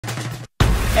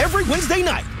every Wednesday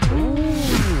night.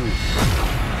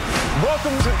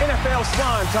 Welcome to NFL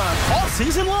Slime Time. All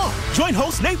season long. Join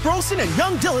host Nate Brosen and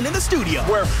young Dylan in the studio,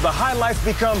 where the highlights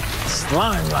become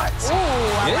slime lights. Ooh,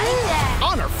 I like that.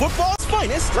 Honor football's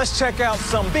finest. Let's check out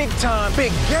some big-time,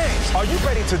 big games. Are you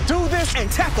ready to do this? And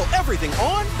tackle everything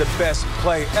on the best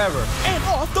play ever and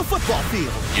off the football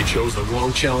field. You chose the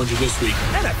wrong challenger this week.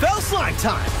 NFL Slime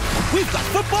Time. We've got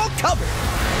football covered.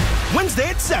 Wednesday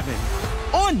at 7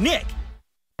 on Nick.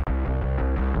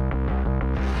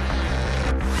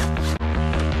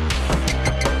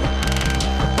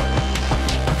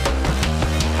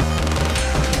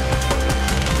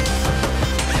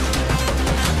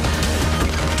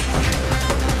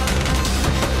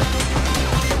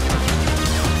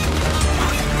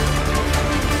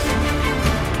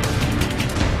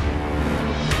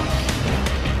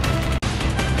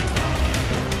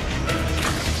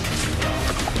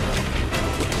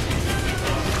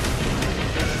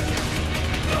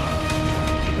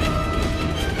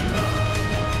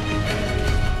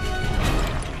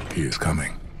 He is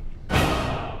coming.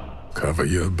 Cover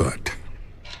your butt.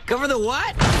 Cover the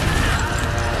what?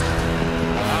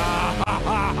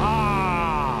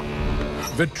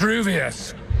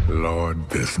 Vitruvius. Lord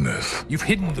Business. You've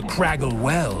hidden the Craggle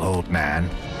well, old man.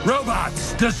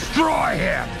 Robots, destroy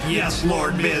him! Yes,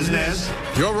 Lord Business.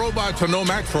 Your robots are no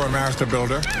match for a master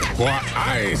builder. Why,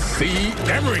 I see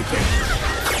everything.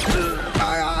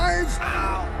 My eyes.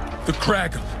 The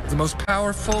Craggle, the most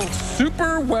powerful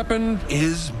super weapon,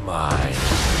 is mine.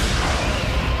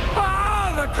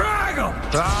 Ah, the Craggle!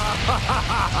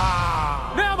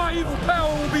 Now my evil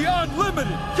power will be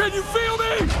unlimited. Can you feel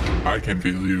me? I can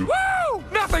feel you. Woo!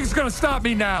 Nothing's gonna stop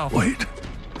me now. Wait,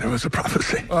 there was a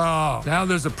prophecy. Oh, now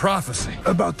there's a prophecy.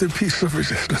 About the piece of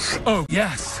resistance. Oh,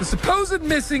 yes. The supposed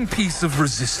missing piece of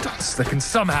resistance that can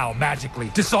somehow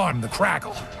magically disarm the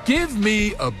Craggle. Give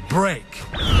me a break.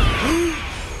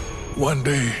 One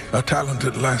day, a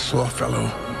talented lasso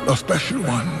fellow, a special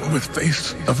one with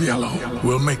face of yellow,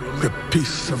 will make the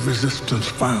piece of resistance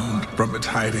found from its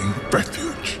hiding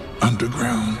refuge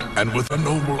underground. And with a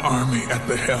noble army at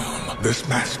the helm, this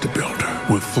master builder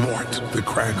will thwart the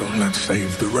Craggle and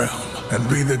save the realm, and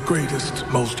be the greatest,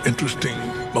 most interesting,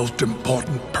 most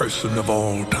important person of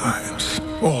all times.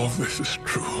 All this is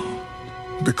true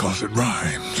because it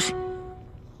rhymes.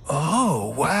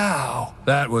 Oh, wow.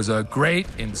 That was a great,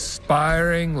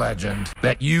 inspiring legend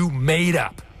that you made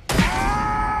up.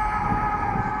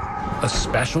 A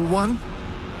special one?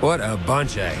 What a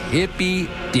bunch of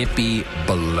hippy-dippy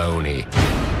baloney.